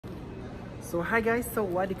So hi guys, so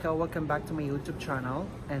welcome back to my YouTube channel.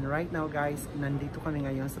 And right now guys, nandito kami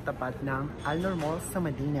ngayon sa tapat ng Alnor Mall sa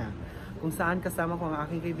Madina, kung saan kasama ko ang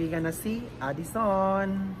aking kaibigan na si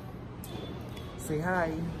Addison. Say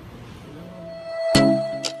hi!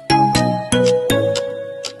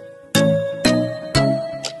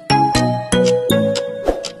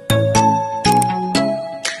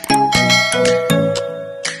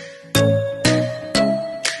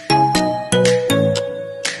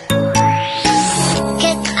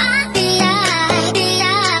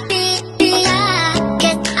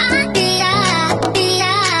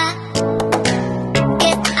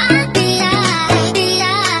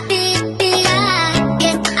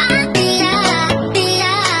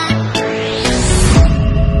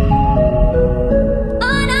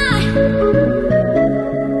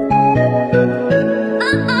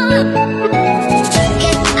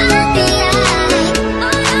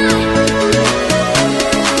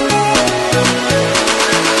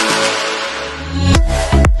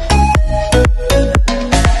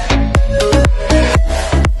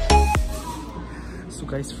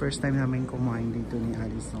 Guys, first time namin kumain dito ni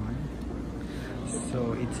Addison.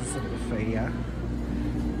 So, it's a buffet.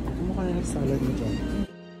 Kumuha na ng salad mo dyan.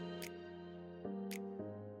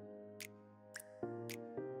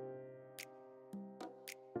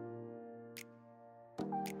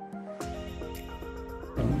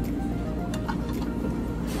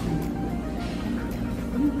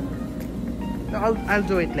 I'll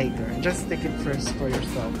do it later. Just take it first for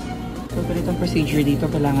yourself. So, ganitong procedure dito,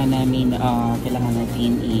 kailangan natin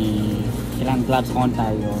kailangan gloves on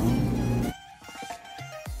tayo.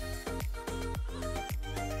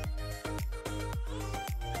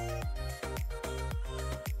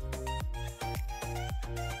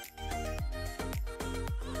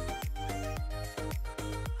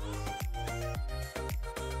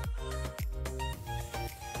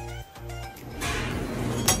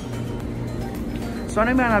 So,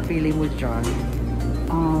 ano yung mga napili mo dyan?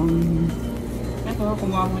 Ito,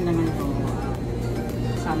 kumuha mo naman ito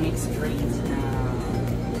sa mixed grains na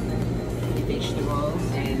vegetables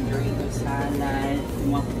and Dorito salad.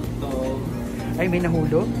 Kumuha ko ito. Ay, may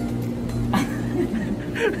nahulog?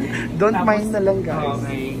 Don't tapos, mind na lang, guys.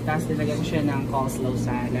 Okay. Tapos nilagyan ko siya ng coleslaw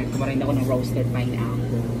salad. Kumuha rin ako ng roasted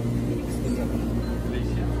pineapple.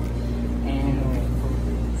 And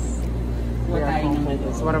what tayo naman ito?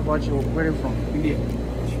 So what about you? Where are you from? India.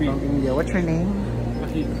 From India. What's your name?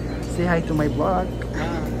 Say hi to my vlog.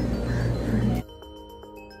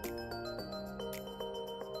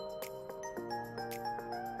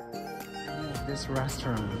 This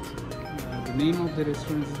restaurant. The name of the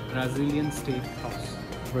restaurant is Brazilian Steakhouse.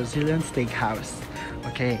 Brazilian Steakhouse.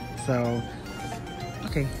 Okay, so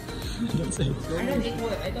okay. That's it.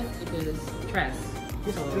 I thought it was Tres.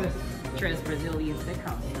 So, Tres Brazilian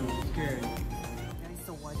Steakhouse. Good. Guys,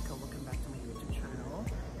 so welcome back to my YouTube channel.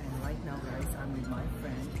 And right now, guys, I'm with my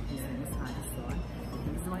friend. His name is Addison.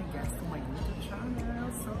 He's my guest to my YouTube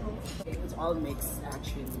channel. So it was all mixed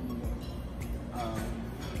actually.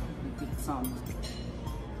 With some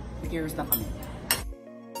figures na kami.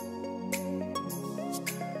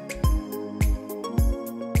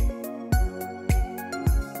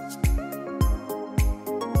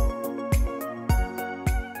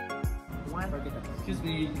 Excuse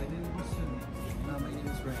me, my name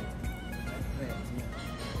is Ray. Red,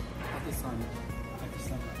 yeah. Addison.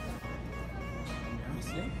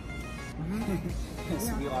 Muslim? Yes,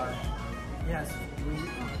 we are. Yes, we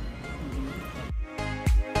are.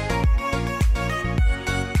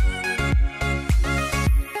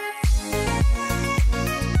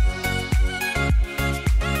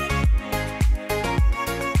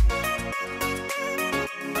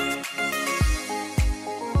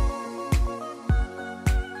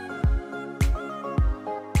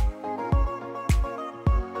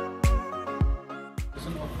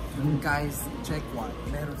 Guys, check what?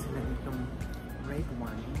 Meron sila ditong red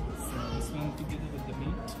wine. So, Small together with the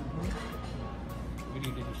meat. Very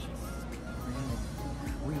delicious.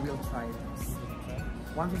 We will try this.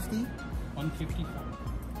 150? 155.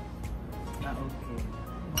 Okay.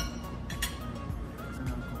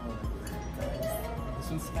 This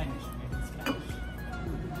one's Spanish. Made in Spanish.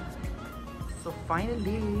 So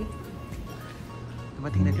finally,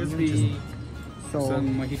 dumating na din Here's yung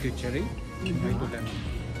some mojito cherry. Mojito lemon.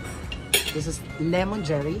 This is lemon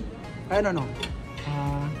cherry. I don't know.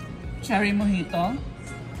 Cherry mojito.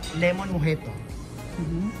 Lemon mojito.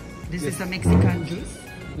 This is a Mexican juice.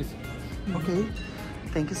 Yes. Okay.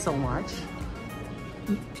 Thank you so much.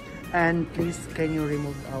 And please, can you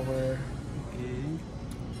remove our... Okay.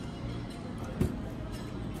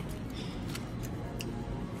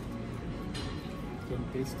 You can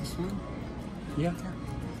taste this one. Yeah.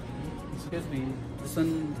 Excuse me. This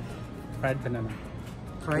one fried banana.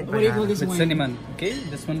 Fried What do you call banana. this With one? cinnamon. Okay?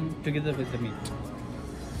 This one together with the meat.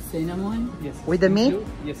 Cinnamon? Yes. With the meat?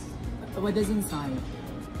 Yes. What is inside?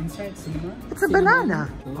 Inside cinnamon. It's a banana.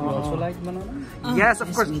 You also like banana? Yes, of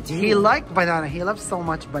yes, course. we do. He likes banana. He loves so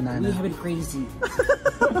much We banana. have it crazy.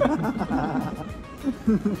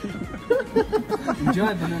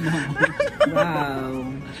 Enjoy banana.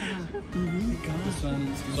 Wow. This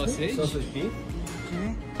one sausage. Sausage beef.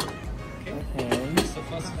 Okay. Okay. It's the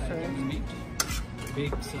first item meat.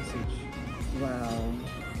 Baked sausage. Wow.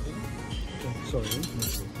 Sorry.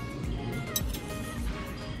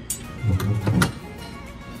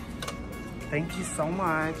 Thank you so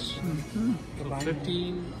much. So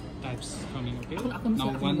 15 types coming, okay? Ako Now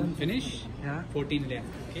sa akin one lang. finish, Yeah. 14 left,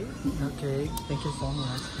 okay? Okay. Thank you so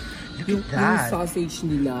much. Look Yung at that. sausage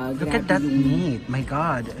nila. Look at grabe that yung- meat. My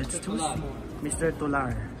God. It's too Mr.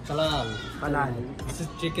 Tular. Halal. Halal. This is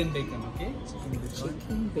chicken bacon, okay?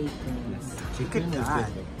 Chicken bacon. Look at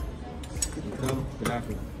that.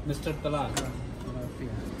 Mr. Talal.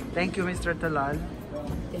 Thank you, Mr. Talal.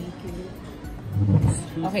 Thank you.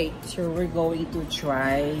 Okay, so we're going to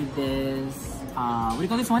try this. What do you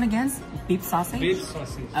call this one again? Beef sausage? Beef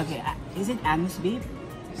sausage. Okay, is it Angus beef?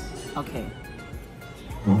 Okay.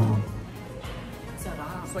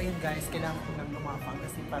 Sarap. So yun guys, kailangan ko nang lumapang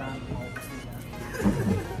kasi parang maubos nila.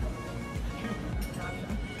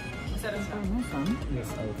 Sarap. Yes,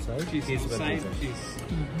 outside. Cheese outside, cheese.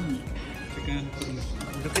 Chicken,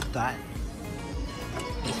 Look at that.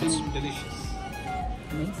 this is delicious.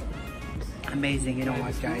 Amazing. Amazing, you know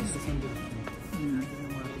what guys? This one delicious.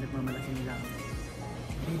 Nagmamalaki nila.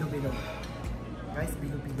 Bilo-bilo. Guys,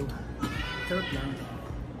 bilo-bilo. Sarap lang.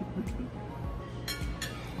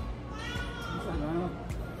 Sarap.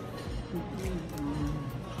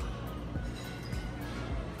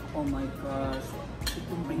 Oh my gosh.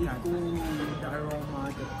 Itong bacon. The aroma,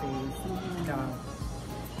 the taste,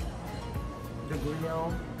 the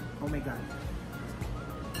grill. Oh my God.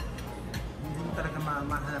 Hindi mo talaga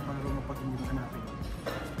mahanap ang aroma pag hindi mo hanapin.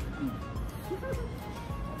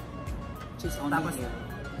 Cheese on Tapos, here.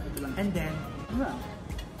 Ito lang. and then,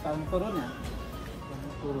 Parang turon na.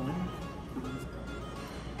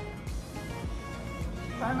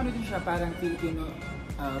 Parang ano din siya, parang Filipino,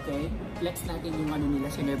 okay? Flex natin yung ano nila,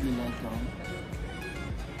 sinerve nila ito.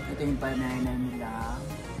 Ito yung banana nila.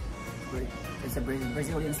 It's a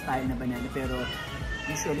Brazilian style na banana, pero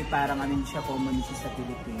usually parang ano siya, common siya sa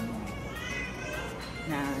Pilipino.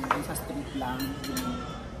 Na yung sa street lang, yung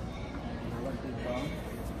tawag dito,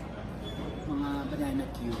 mga banana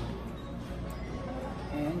cube.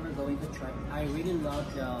 And we're going to try. I really love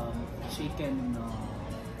the chicken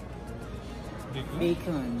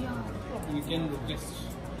bacon. Yeah. You can request.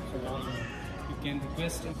 You can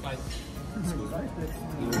request a 5.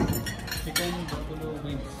 Chicken buffalo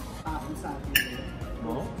wings. Ang sa atin.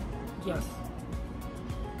 No? Yes.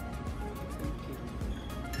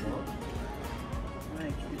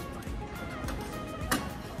 Thank you.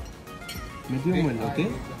 Medium well,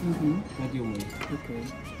 okay? Mm-hmm. Medium well. Okay.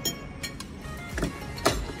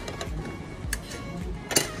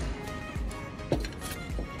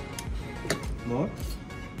 More?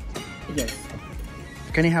 Yes.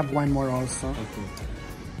 can you have one more also? Okay.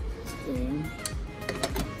 Okay.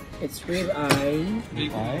 It's rib eye.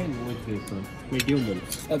 Fine with bacon. Medium well.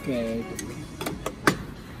 Okay.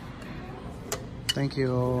 Thank you.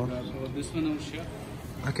 So this one our chef.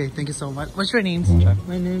 Okay, thank you so much. What's your name, Chef?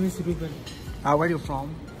 My name is Ruben. Where are you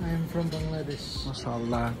from? I am from Bangladesh.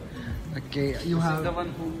 Mashallah. Okay, you This is the have one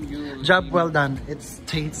whom you job well done. It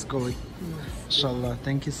tastes good. Inshallah.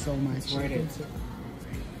 Thank you so much.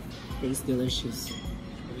 Tastes delicious.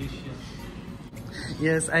 delicious.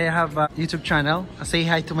 Yes, I have a YouTube channel. Say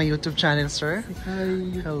hi to my YouTube channel, sir.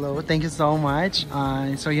 Hi. Hello, thank you so much.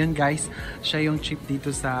 So yun guys, siya yung chip dito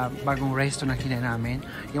sa bagong resto na kina namin.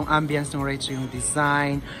 Yung ambience ng resto, yung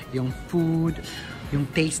design, yung food, yung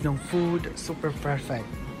taste ng food, super perfect.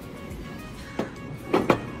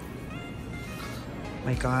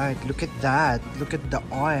 My God, look at that. Look at the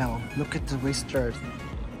oil. Look at the oysters.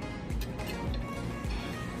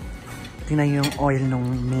 Tingnan yung oil ng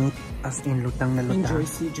meat. As in, lutang na Yung lutang.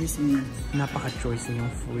 juicy. Napaka-juicy yung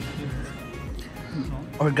food.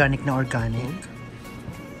 Organic na organic.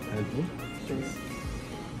 Okay.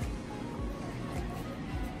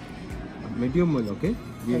 Medium well, okay?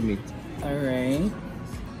 Give meat. Alright.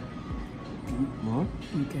 More?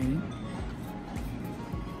 Okay.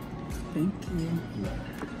 Thank you.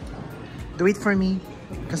 Do it for me.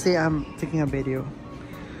 Kasi I'm taking a video.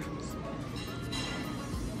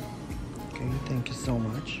 Okay, thank you so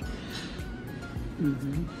much.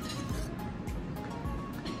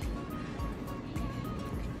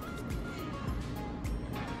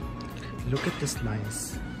 Look at this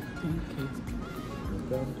slice. Okay.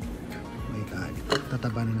 Oh my God.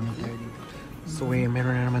 Tataba na naman tayo dito. So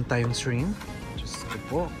meron na naman tayong shrimp. Just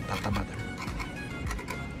po, tataba tayo.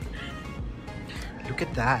 Look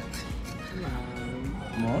at that.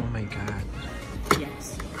 Wow. Oh my God.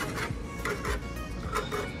 Yes.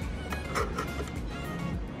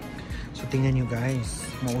 So tingnan nyo guys.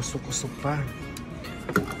 Mausok-usok pa.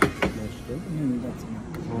 That's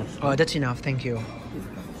enough. Oh, that's enough. Thank you.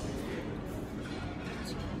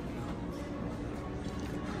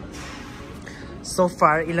 So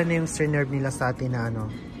far, ilan na yung serve nila sa atin na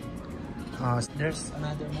ano? There's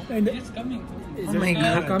another more? It's coming. Oh my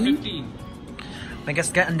God. Coming? 15. My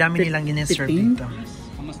gosh, ang dami nilang gine-serve 15? dito. Yes,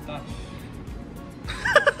 a mustache.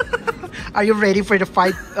 Are you ready for the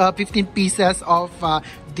 15 pieces of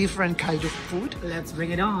different kind of food? Let's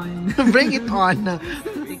bring it on. Bring it on!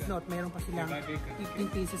 Take note, mayroon pa silang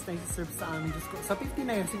 15 pieces na i-serve sa amin. Just sa 15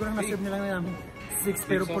 na yun, siguro na-serve nila namin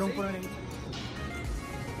 6 pero purong-puro na yun.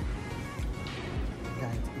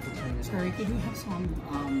 Guys, Sorry, could we have some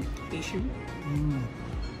tissue?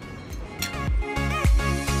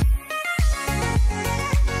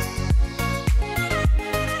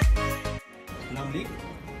 Lovely.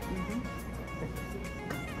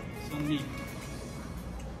 Some meat.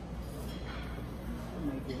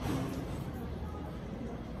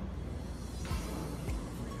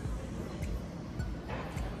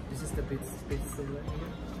 This is the pizza here.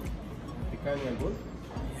 Picanha good?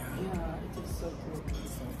 Yeah, it is so good.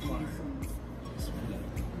 So far.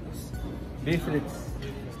 Beef lips.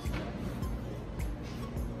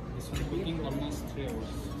 This one cooking almost 3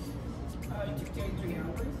 hours. 3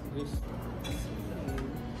 hours? Yes.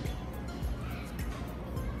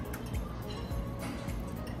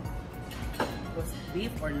 Was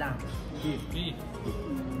beef or lamb? Beef. Beef.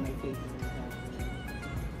 My favorite.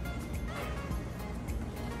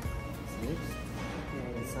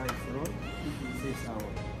 Inside fruit. 6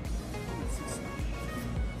 hours.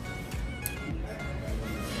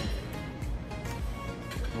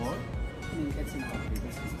 More? That's enough.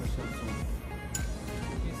 This is special soup.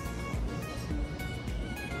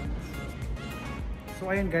 So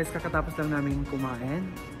ayun guys, kakatapos lang namin kumain.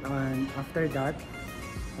 And after that,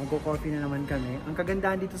 magko-coffee na naman kami. Ang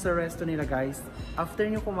kagandahan dito sa resto nila guys, after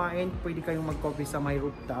nyo kumain, pwede kayong mag-coffee sa my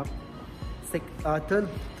rooftop.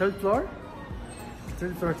 Third floor?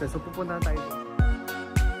 Third floor. So pupunta na tayo.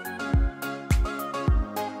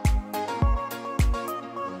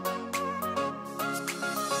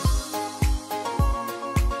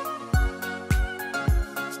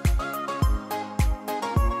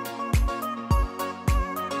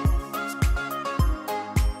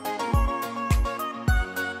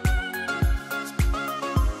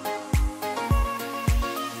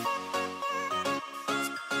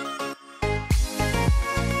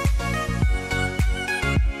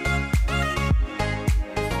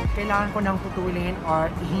 Kailangan ko nang putulin or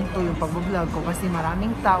ihinto yung pag-vlog ko kasi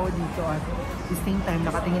maraming tao dito at the same time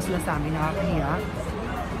nakatingin sila sa amin, nakakahiya.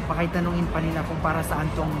 Baka itanungin pa nila kung para saan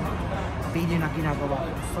tong video na ginagawa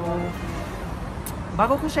ko. So,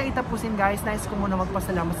 bago ko siya itapusin guys, nais ko muna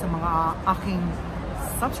magpasalamat sa mga aking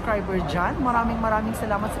subscriber dyan. Maraming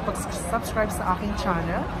salamat sa pag-subscribe sa aking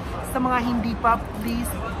channel. Sa mga hindi pa, please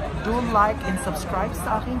do like and subscribe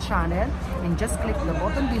sa aking channel and just click the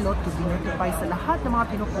button below to be notified sa lahat ng mga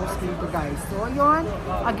pinopost dito guys. So ayun,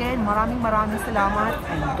 again, maraming salamat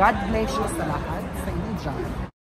and God bless you sa lahat sa inyo dyan.